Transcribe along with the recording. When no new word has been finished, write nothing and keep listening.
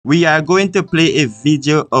We are going to play a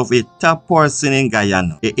video of a top person in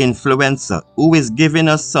Guyana, an influencer, who is giving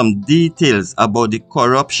us some details about the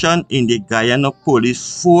corruption in the Guyana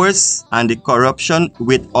police force and the corruption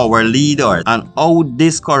with our leaders, and how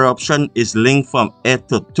this corruption is linked from head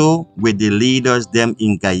to toe with the leaders them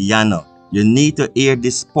in Guyana. You need to hear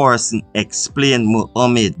this person explain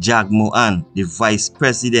Mohamed Jagmohan, the vice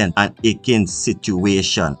president, and Akin's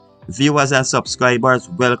situation. Viewers and subscribers,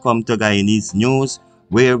 welcome to Guyanese News,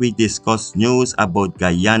 where we discuss news about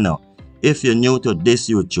Guyana. If you're new to this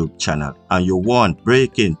YouTube channel and you want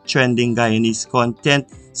breaking, trending Guyanese content,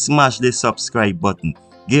 smash the subscribe button,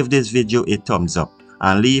 give this video a thumbs up,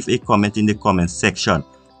 and leave a comment in the comment section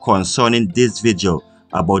concerning this video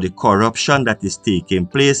about the corruption that is taking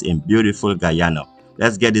place in beautiful Guyana.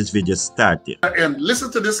 Let's get this video started. And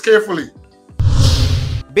listen to this carefully.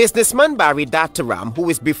 Businessman Barry Dataram, who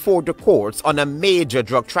is before the courts on a major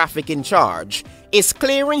drug trafficking charge, is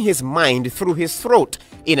clearing his mind through his throat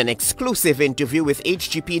in an exclusive interview with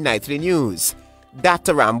HGP Nightly News.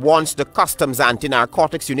 Dataram wants the Customs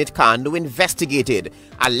Anti-Narcotics Unit KANU investigated,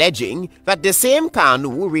 alleging that the same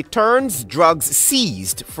KANU returns drugs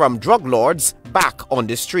seized from drug lords back on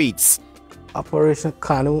the streets. Operation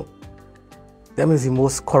KANU, them is the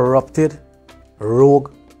most corrupted,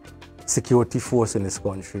 rogue security force in this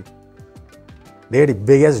country. They're the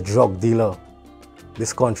biggest drug dealer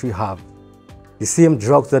this country have. The same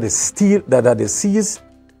drugs that they seize,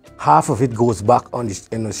 half of it goes back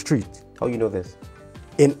in the street. How you know this?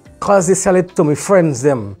 Because they sell it to my friends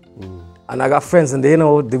them. And I got friends and they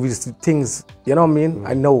know these things, you know what I mean?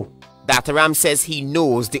 I know. Dataram says he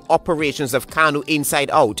knows the operations of KANU inside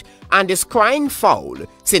out and is crying foul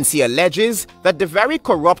since he alleges that the very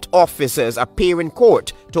corrupt officers appear in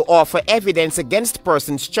court to offer evidence against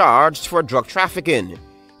persons charged for drug trafficking.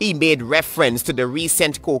 He made reference to the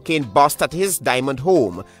recent cocaine bust at his Diamond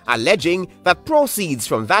home, alleging that proceeds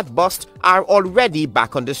from that bust are already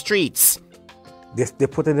back on the streets. They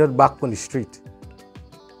put it back on the street.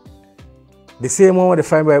 The same one where they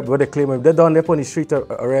find where they claim they're down there on the street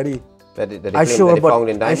already. I show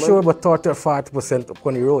about 30 or 40%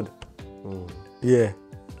 on the road. Yeah.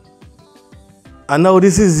 And now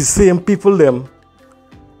this is the same people them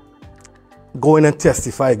going and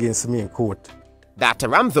testify against me in court.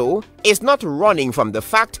 Dataram, though, is not running from the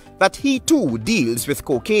fact that he too deals with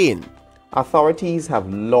cocaine. Authorities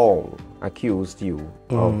have long accused you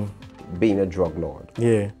of being a drug lord.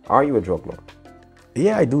 Yeah. Are you a drug lord?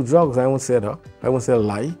 Yeah, I do drugs. I won't say that. I won't say a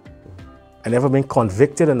lie. I never been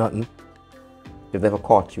convicted or nothing. They've never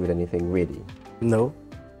caught you with anything really? No.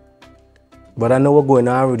 But I know what's going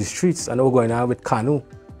on with the streets. I know what's going on with KANU.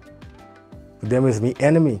 Them is my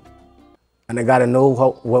enemy. And I gotta know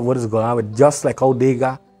what is going on with, just like how they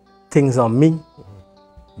got things on me.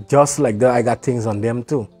 Just like that, I got things on them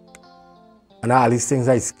too. And all these things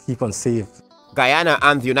I keep on safe. Guyana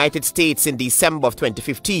and the United States in December of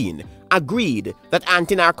 2015 agreed that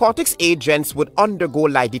anti-narcotics agents would undergo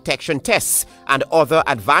lie detection tests and other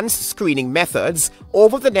advanced screening methods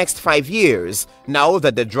over the next 5 years, now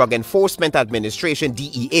that the Drug Enforcement Administration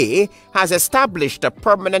DEA has established a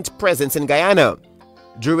permanent presence in Guyana.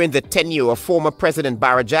 During the tenure of former President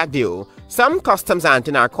Barry Jagdeo, some Customs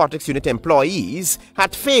Anti-Narcotics Unit employees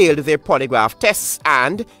had failed their polygraph tests,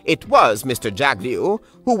 and it was Mr. Jagdeo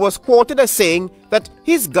who was quoted as saying that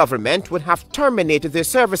his government would have terminated their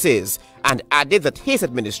services, and added that his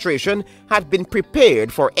administration had been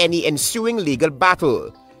prepared for any ensuing legal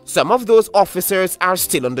battle. Some of those officers are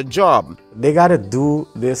still on the job. They gotta do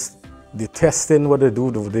this, the testing, what they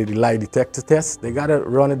do, the lie detector test, they gotta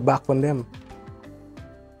run it back on them.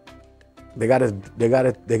 They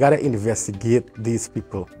gotta investigate these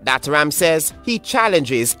people. Dataram says he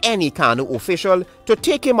challenges any KANU official to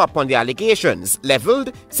take him up on the allegations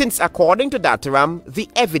leveled, since according to Dataram, the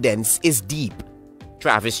evidence is deep.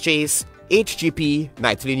 Travis Chase, HGP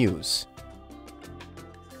Nightly News.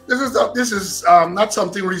 This is not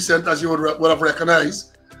something recent, as you would have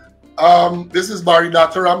recognized. This is Barry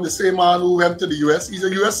Dataram, the same man who went to the US. He's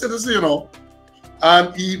a US citizen, you know,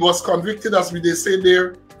 and he was convicted, as they say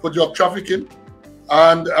there, for drug trafficking,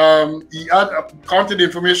 and he had counted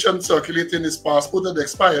information circulating his passport that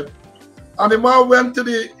expired, and the man went to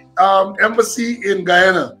the embassy in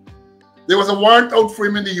Guyana. There was a warrant out for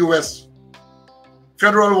him in the US,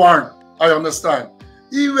 federal warrant, I understand.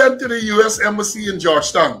 He went to the US embassy in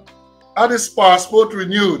Georgetown, had his passport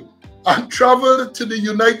renewed, and traveled to the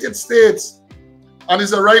United States. On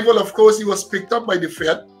his arrival, of course, he was picked up by the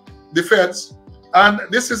feds, and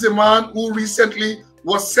this is a man who recently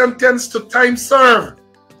was sentenced to time served.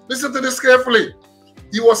 Listen to this carefully.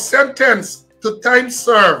 He was sentenced to time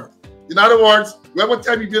served. In other words, whatever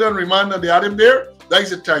time he did on remand and they had him there, that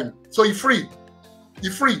is the time. So he free. He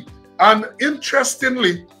free. And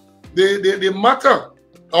interestingly, the matter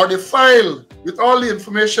or the file with all the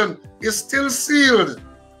information is still sealed.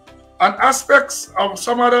 And aspects of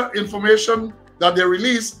some other information that they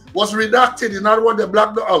released was redacted. In other words, they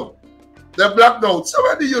blacked out. They blacked out. So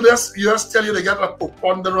when the US tell you they got a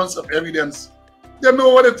preponderance of evidence, they know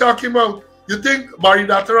what they're talking about. You think Barry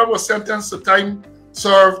Dataram was sentenced to time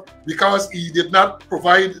served because he did not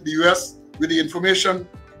provide the US with the information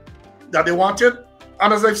that they wanted?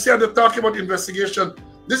 And as I've said, they're talking about investigation.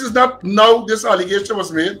 This is not now this allegation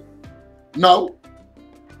was made. Now,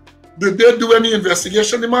 did they do any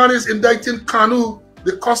investigation? The man is indicting Kanu,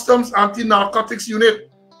 the Customs Anti-Narcotics Unit,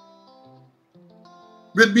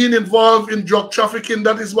 with being involved in drug trafficking.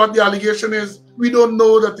 That is what the allegation is. We don't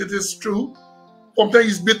know that it is true. Sometimes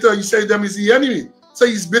he's bitter. You say them is the enemy. So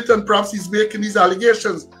he's bitter and perhaps he's making these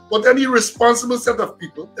allegations. But any responsible set of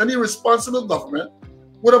people, any responsible government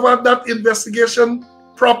would have had that investigation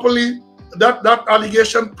properly, that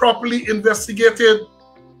allegation properly investigated.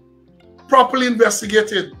 Properly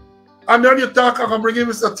investigated. And then you talk, I can bring in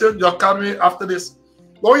Mr. Jackanway after this.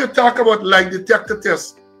 But when you talk about lie detector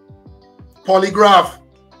test, polygraph,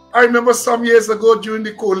 I remember some years ago during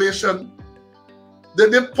the coalition, they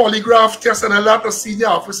did polygraph tests and a lot of senior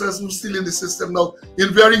officers who are still in the system now,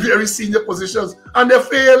 in very, very senior positions, and they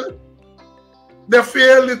failed. They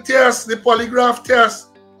failed the test, the polygraph test.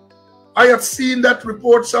 I had seen that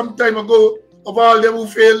report some time ago of all them who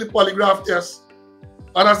failed the polygraph test.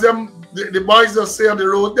 And as them, the boys just say on the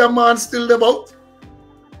road, their man still them out.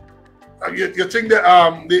 You think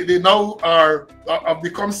that they now have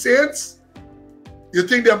become saints? You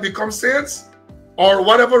think they have become saints? Or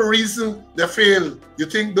whatever reason they fail, you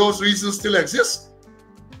think those reasons still exist?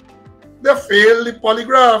 They failed the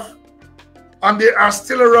polygraph. And they are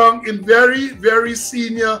still around in very, very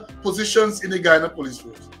senior positions in the Guyana Police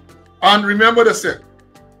Force. And remember they said,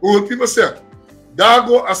 old people say,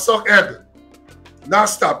 Dago a suckhead. Now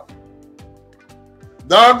stop.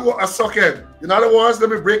 Dago a suckhead. In other words,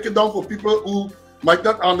 let me break it down for people who might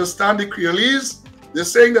not understand the Creolese. They're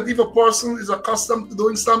saying that if a person is accustomed to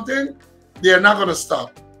doing something, they are not going to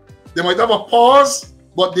stop. They might have a pause,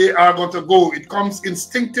 but they are going to go. It comes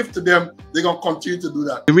instinctive to them. They're going to continue to do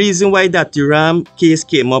that. The reason why that Dataram case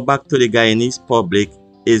came up back to the Guyanese public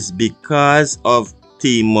is because of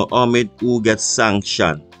T. Mohammed who gets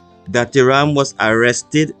sanctioned. Dataram was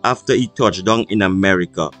arrested after he touched down in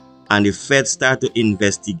America, and the feds started to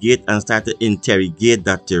investigate and started to interrogate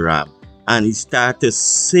Dataram, and he started to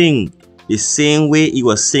sing the same way he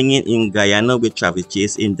was singing in Guyana with Travis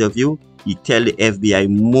Chase interview. He tell the FBI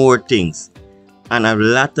more things, and a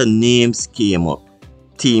lot of names came up.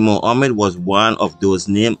 T. Mohammed was one of those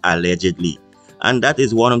names allegedly, and that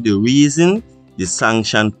is one of the reasons the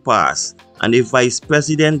sanction passed. And the vice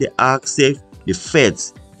president, they asked the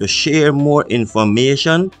feds to share more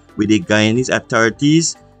information with the Guyanese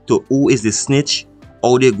authorities to who is the snitch,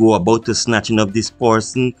 how they go about to snatching up this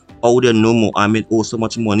person, how they know Mohammed owes so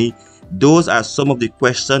much money. Those are some of the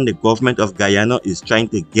questions the government of Guyana is trying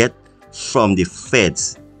to get from the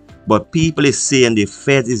feds. But people is saying the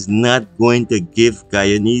feds is not going to give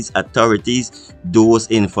Guyanese authorities those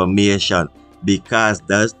information because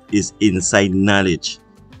that is inside knowledge.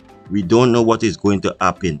 We don't know what is going to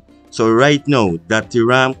happen. So right now,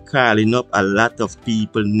 Dataram calling up a lot of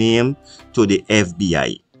people named to the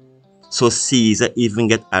FBI. So Caesar even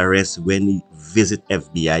get arrested when he visit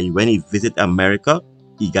FBI. When he visit America,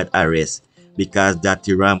 he got arrested because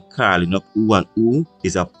Dataram calling up who and who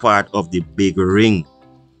is a part of the big ring.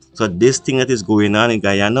 So this thing that is going on in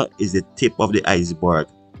Guyana is the tip of the iceberg.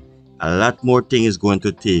 A lot more thing is going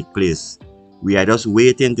to take place. We are just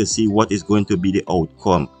waiting to see what is going to be the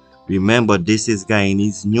outcome. Remember, this is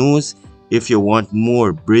Guyanese News. If you want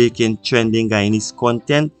more breaking, trending Guyanese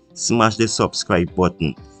content, smash the subscribe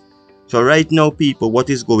button. So right now, people, what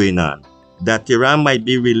is going on? Dataram might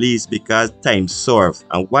be released because time served.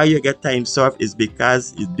 And why you get time served is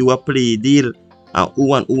because you do a plea deal. And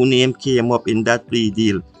who name came up in that plea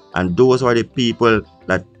deal. And those are the people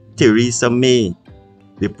that Theresa May,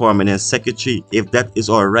 the permanent secretary, if that is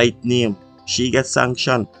her right name, she gets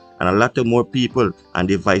sanctioned. And a lot of more people, and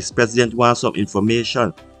the vice president wants some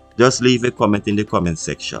information. Just leave a comment in the comment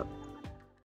section.